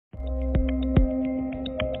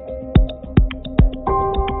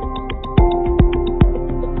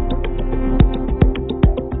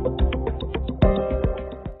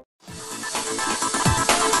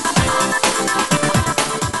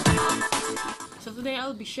Today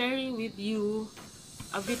I'll be sharing with you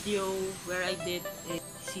a video where I did a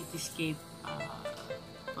cityscape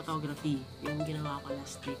photography, yung ginawa ko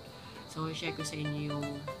last week. So, i-share ko sa inyo yung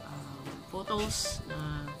photos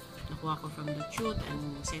na nakuha ko from the shoot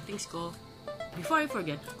and settings ko. Before I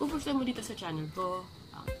forget, kung first time mo dito sa channel ko,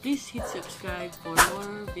 please hit subscribe for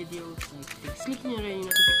more videos like this. Click nyo rin yung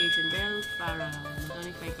notification bell para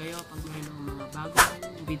ma-notify kayo pag mayroong mga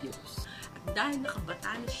bagong videos. At dahil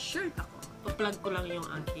naka-Batanes shirt ako, pa-plug ko lang yung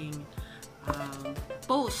aking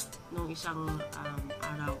post nung isang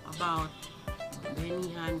araw about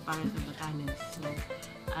Bayanihan Para sa Batanes. So,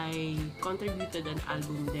 I contributed an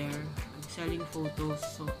album there. I'm selling photos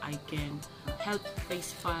so I can help raise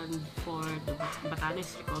fund for the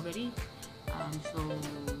Batanes recovery. So,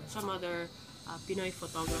 some other Pinoy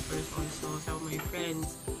photographers also, some of my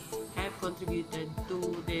friends have contributed to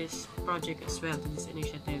this project as well, to this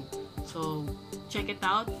initiative. So, check it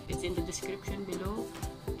out. It's in the description below.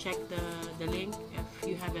 Check the link if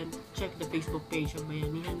you haven't checked the Facebook page of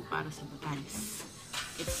Bayanihan Para sa Batanes.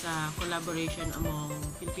 It's a collaboration among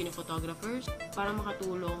Filipino photographers para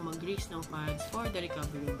makatulong mag-raise ng funds for the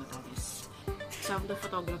recovery of Batanes. Some of the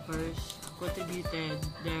photographers contributed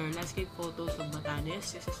their landscape photos of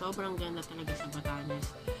Batanes kasi sobrang ganda talaga sa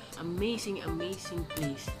Batanes. Amazing, amazing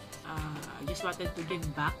place. I just wanted to give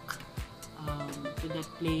back to that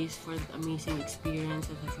place for the amazing experience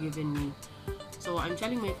that has given me. So I'm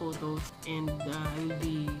selling my photos and I will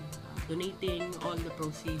be donating all the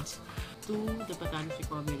proceeds to the Batanes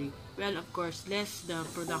recovery. Well, of course, less the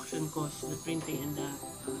production cost, the printing and the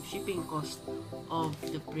shipping cost of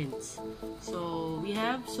the prints. So we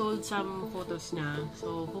have sold some photos na.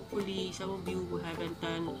 So hopefully some of you who haven't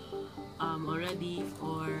done already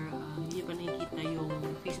or hindi pa nakikita yung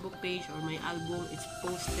Facebook page or my album, it's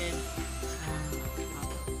posted sa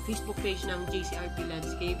Facebook page ng JCRP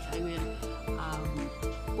Landscapes. I will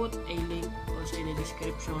put a link also in the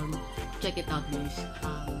description. Check it out, guys.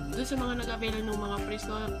 Doon sa mga nag-avail ng mga prints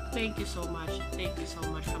ko, thank you so much. Thank you so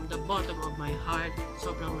much from the bottom of my heart.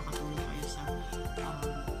 Sobrang nakatulong kayo sa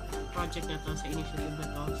project na to, sa initiative na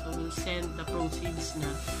to. So, we'll send the proceeds na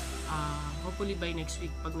hopefully by next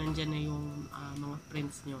week pag nandyan na yung mga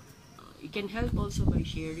prints nyo. You can help also by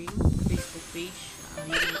sharing the Facebook page.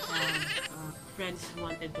 You might have friends who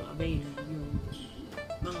wanted to avail yung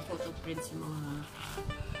mga photo prints ng mga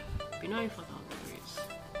Pinoy photographers.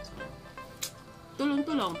 So,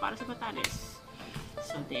 tulong-tulong para sa Batanes.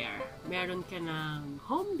 So, there. Meron ka ng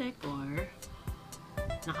home decor.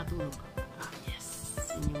 Nakatulong ka. Yes!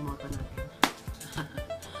 Yun yung motto natin.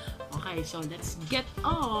 Okay, so let's get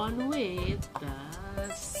on with the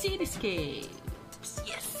cityscapes.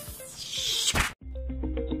 Yes!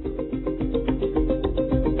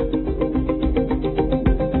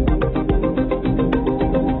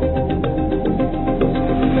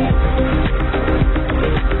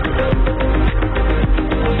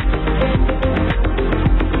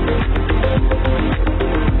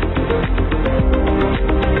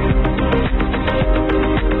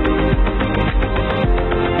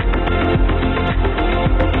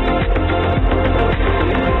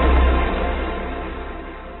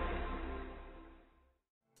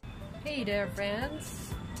 Hey there,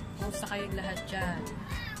 friends! Kumusta kayong lahat dyan?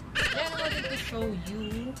 Then, I wanted to show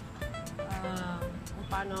you kung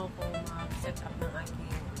paano ako mag-set up ng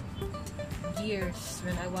aking gears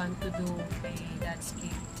when I want to do a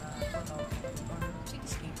landscape photo or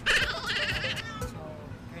cityscape. So,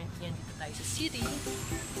 currently, dito tayo sa city.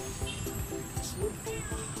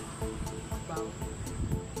 Wow!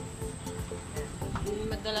 Yung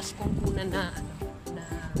madalas kong kunan na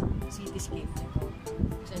cityscape nito.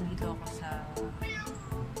 So, nandito ako sa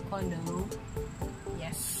condo.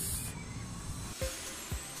 Yes.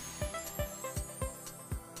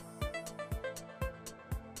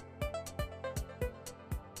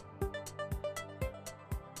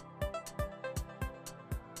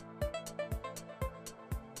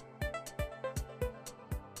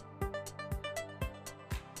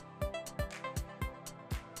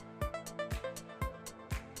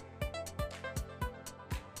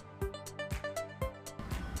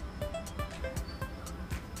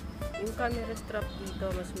 Yung camera strap dito,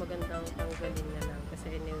 mas magandang tanggalin na lang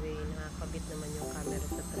kasi anyway, nakakabit naman yung camera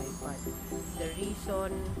sa tripod. The reason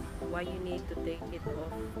why you need to take it off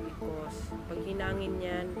because pag hinangin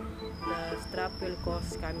yan, the strap will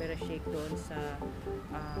cause camera shake doon sa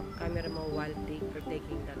camera mo while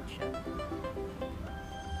taking that shot.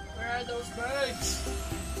 Where are those birds?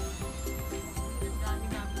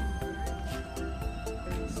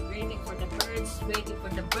 Waiting for the birds, waiting for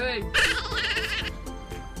the birds.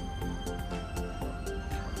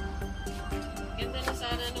 Ganda na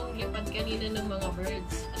sana nung lipat sound kanina ng mga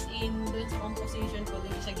birds. As in, dun sa composition ko,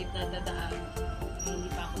 dun sa gitna dadaan. Hindi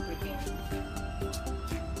pa ako prepared.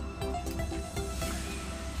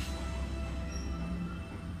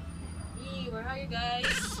 Hey, where are you guys?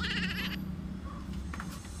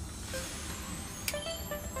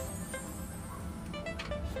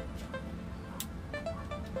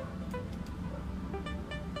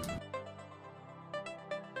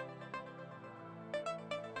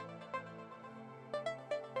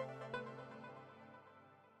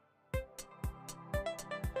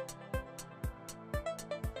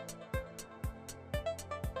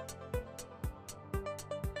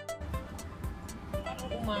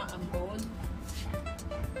 Umaambon.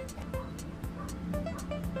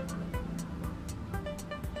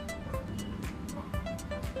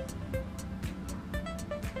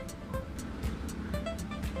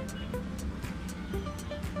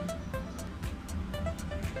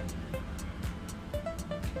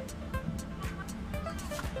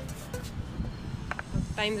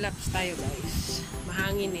 Time-lapse tayo guys.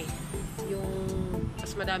 Mahangin eh. Yung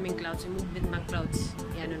mas madaming clouds, yung movement ng clouds.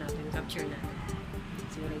 Yan natin, capture natin.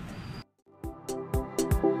 See you later.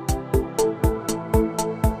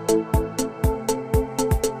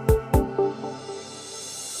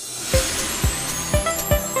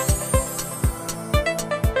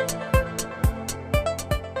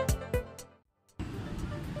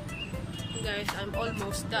 Guys, I'm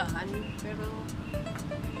almost done. Pero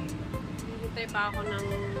hintay pa ako ng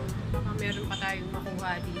baka meron pa tayong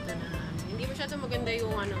makuha dito na hindi masyado maganda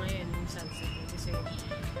yung ano ngayon, yung sunset. Kasi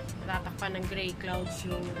tatakpan ng gray clouds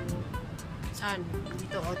yung sun.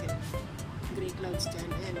 Dito, o, gray clouds dyan.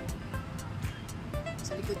 Ayan.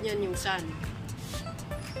 Sa likod niyan yung sun.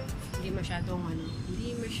 Hindi masyadong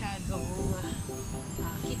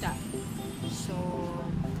kita. So,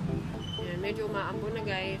 yan, medyo umaambon na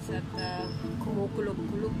guys at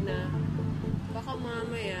kumukulog-kulog na. Baka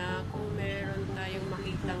mamaya kung meron tayong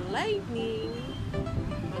makitang lightning,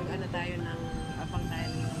 mag-ano tayo ng apang tayo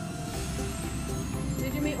ng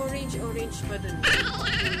medyo may orange pa dun.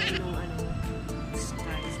 Yung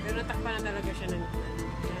skies. Pero natakpan na talaga siya ng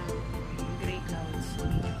gray clouds.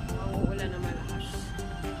 Mauulan na malakas.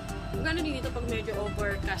 Maganda din dito pag medyo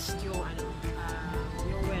overcast yung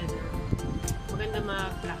yung weather. Maganda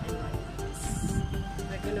mag-black and white.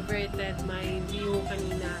 I converted my view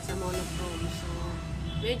kanina sa monochrome. So,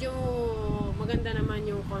 medyo maganda naman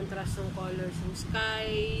yung contrast ng colors ng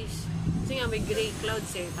skies. Kasi nga may gray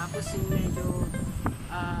clouds eh. Tapos yung medyo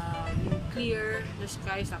yung clear na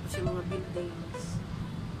skies. Tapos yung mga buildings.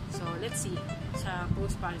 So, let's see. Sa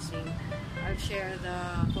post-processing, I'll share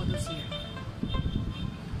the photos here.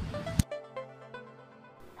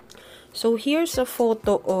 So here's a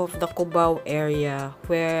photo of the Cubao area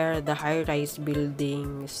where the high-rise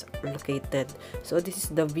buildings are located. So this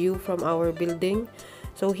is the view from our building.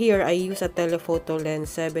 So here I use a telephoto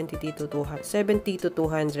lens 70 to 200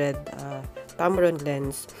 Tamron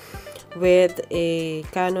lens with a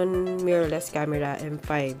Canon mirrorless camera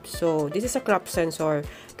M5. So this is a crop sensor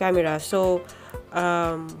camera. So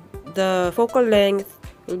the focal length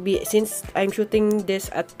will be, since I'm shooting this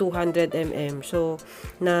at 200 mm, so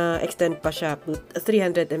na extend pa siya to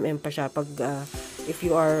 300 mm pa siya pag if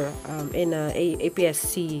you are in a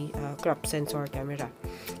APS-C crop sensor camera.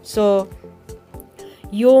 So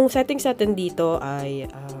yung settings natin dito ay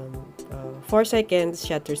 4 seconds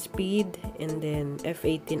shutter speed, and then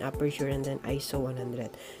f18 aperture, and then ISO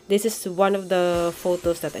 100. This is one of the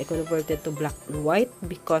photos that I converted to black and white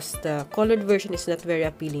because the colored version is not very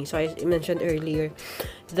appealing. So I mentioned earlier,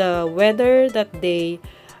 the weather that day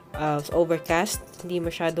was overcast, hindi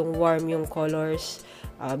masyadong warm yung colors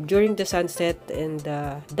during the sunset, and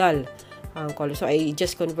dull color. So I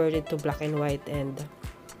just converted to black and white, and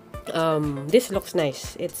this looks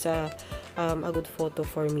nice. It's a good photo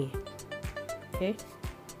for me. Okay.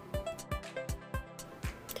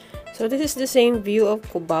 So this is the same view of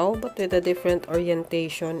Cubao but with a different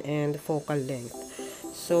orientation and focal length.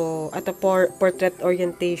 So at a portrait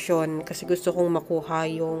orientation kasi gusto kong makuha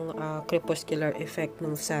yung crepuscular effect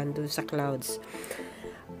ng sun dun sa clouds.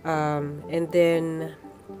 And then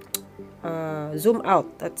zoom out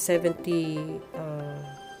at 70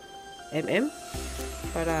 mm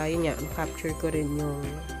para yun nga, capture ko rin yung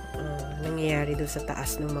nangyayari doon sa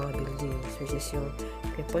taas ng mga buildings, which is yung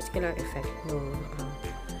crepuscular effect ng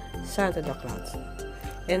sun to the clouds.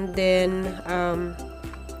 And then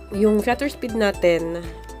yung shutter speed natin,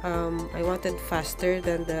 I wanted faster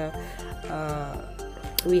than the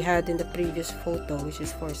we had in the previous photo, which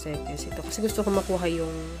is 4 seconds. Ito kasi gusto ko makuha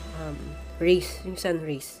yung rays, yung sun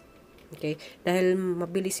rays. Okay? Dahil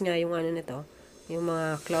mabilis nga yung ano nito, yung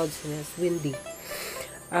mga clouds na windy.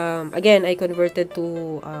 Again, I converted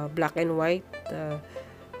to black and white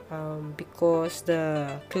because the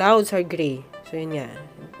clouds are gray. So, yun nga.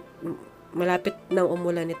 Malapit nang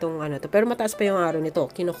umulan itong ano to. Pero mataas pa yung araw nito.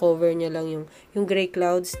 Kino-cover niya lang yung gray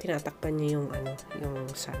clouds. Tinatakpan niya yung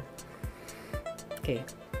sun. Okay.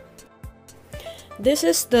 This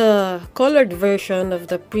is the colored version of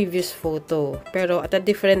the previous photo. Pero at a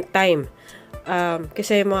different time.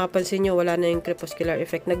 Kasi makapansin nyo, wala na yung crepuscular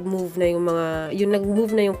effect. Nag-move na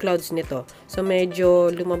yung clouds nito. So, medyo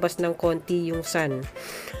lumabas ng konti yung sun.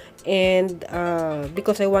 And,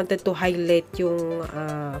 because I wanted to highlight yung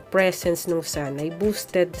presence ng sun, I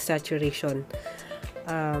boosted the saturation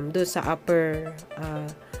doon sa upper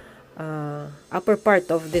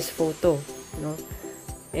part of this photo. No?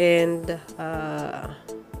 And,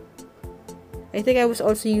 I think I was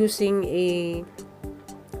also using a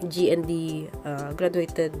G&D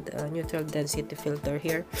graduated neutral density filter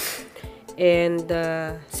here, and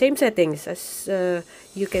same settings as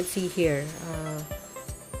you can see here.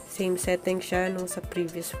 Same settings siya nung sa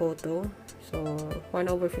previous photo. So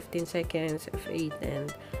 1/15 seconds, f8,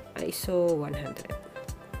 and ISO 100.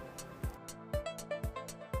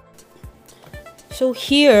 So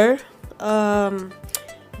here,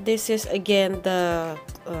 this is again the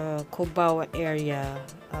Cubao area,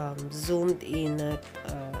 zoomed in at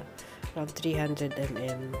around 300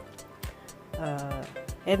 mm.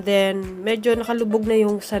 And then, medyo nakalubog na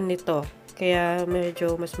yung sun nito. Kaya,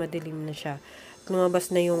 medyo mas madilim na siya.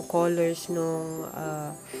 Lumabas na yung colors nung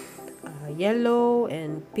yellow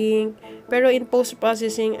and pink. Pero in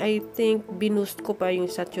post-processing, I think, binoost ko pa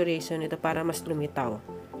yung saturation nito para mas lumitaw.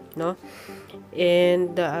 No?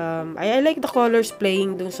 And, I like the colors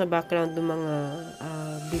playing dun sa background ng mga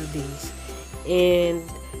buildings. And,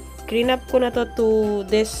 clean up ko na to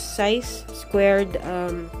this size, squared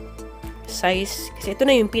size. Kasi ito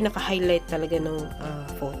na yung pinaka-highlight talaga ng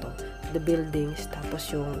photo. The buildings,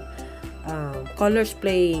 tapos yung colors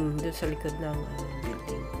playing dun sa likod ng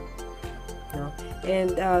building. No?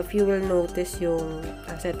 And if you will notice yung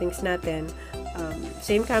settings natin,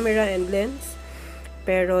 same camera and lens,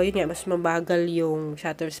 pero yun nga, mas mabagal yung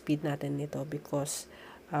shutter speed natin nito because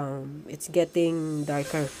it's getting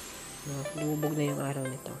darker. No? Lumubog na yung araw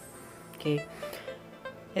nito. Okay.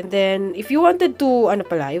 And then, if you wanted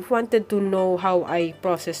to know how I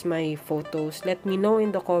process my photos, let me know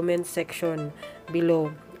in the comment section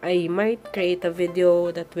below. I might create a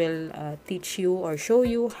video that will teach you or show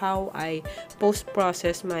you how I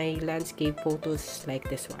post-process my landscape photos like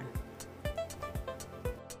this one.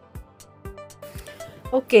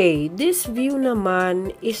 Okay, this view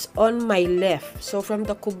naman is on my left. So, from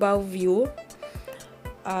the Cubao view,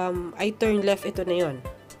 I turn left, ito na yun.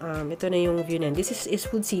 Ito na yung view na. This is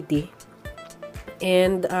Eastwood City.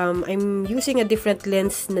 And I'm using a different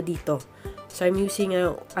lens na dito. So I'm using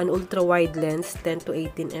an ultra-wide lens, 10 to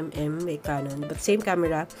 18 mm, may Canon. But same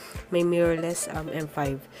camera, may mirrorless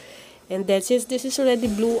M5. And then since this is already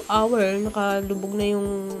blue hour, nakalubog na yung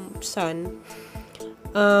sun,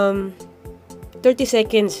 30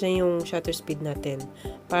 seconds na yung shutter speed natin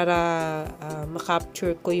para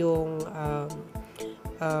makapture ko yung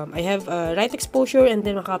I have right exposure, and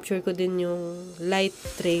then makapture ko din yung light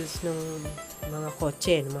trails ng mga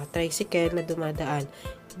kotse, ng mga tricycle na dumadaan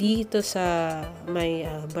dito sa may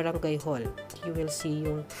barangay hall. You will see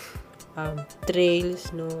yung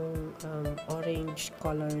trails nung orange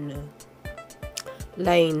color na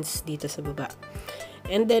lines dito sa baba.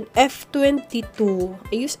 And then F22,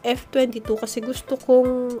 I use F22 kasi gusto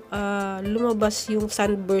kong lumabas yung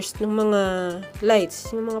sunburst ng mga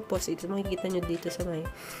lights, yung mga post. Ito makikita nyo dito sa may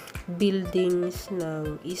buildings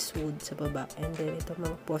ng Eastwood sa baba. And then ito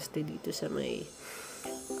mga poste dito sa may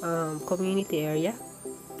community area.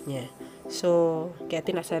 Yeah. So, kaya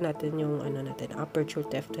tinasa natin yung aperture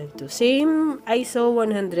to F22. Same ISO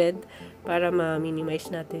 100 para ma-minimize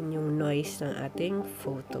natin yung noise ng ating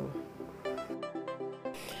photo.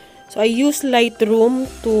 So, I use Lightroom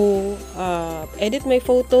to edit my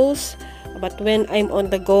photos. But when I'm on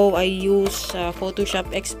the go, I use Photoshop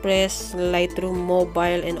Express, Lightroom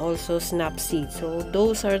Mobile, and also Snapseed. So,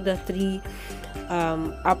 those are the three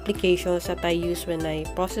applications that I use when I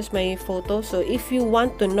process my photos. So, if you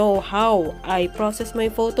want to know how I process my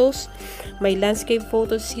photos, my landscape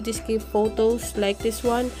photos, cityscape photos like this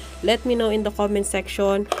one, let me know in the comment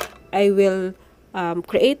section. I will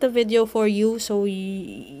create a video for you so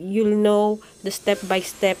you'll know the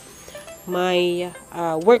step-by-step my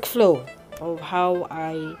workflow of how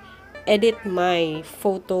I edit my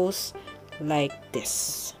photos like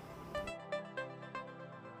this.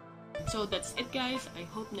 So that's it guys. I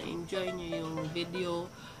hope na enjoy nyo yung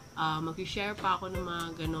video. Mag-share pa ako ng mga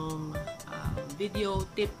ganong video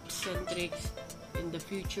tips and tricks in the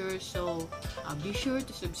future. So, be sure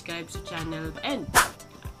to subscribe sa channel and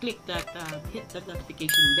click that, hit that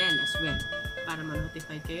notification bell as well para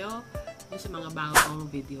ma-notify kayo sa mga bagong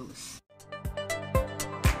videos.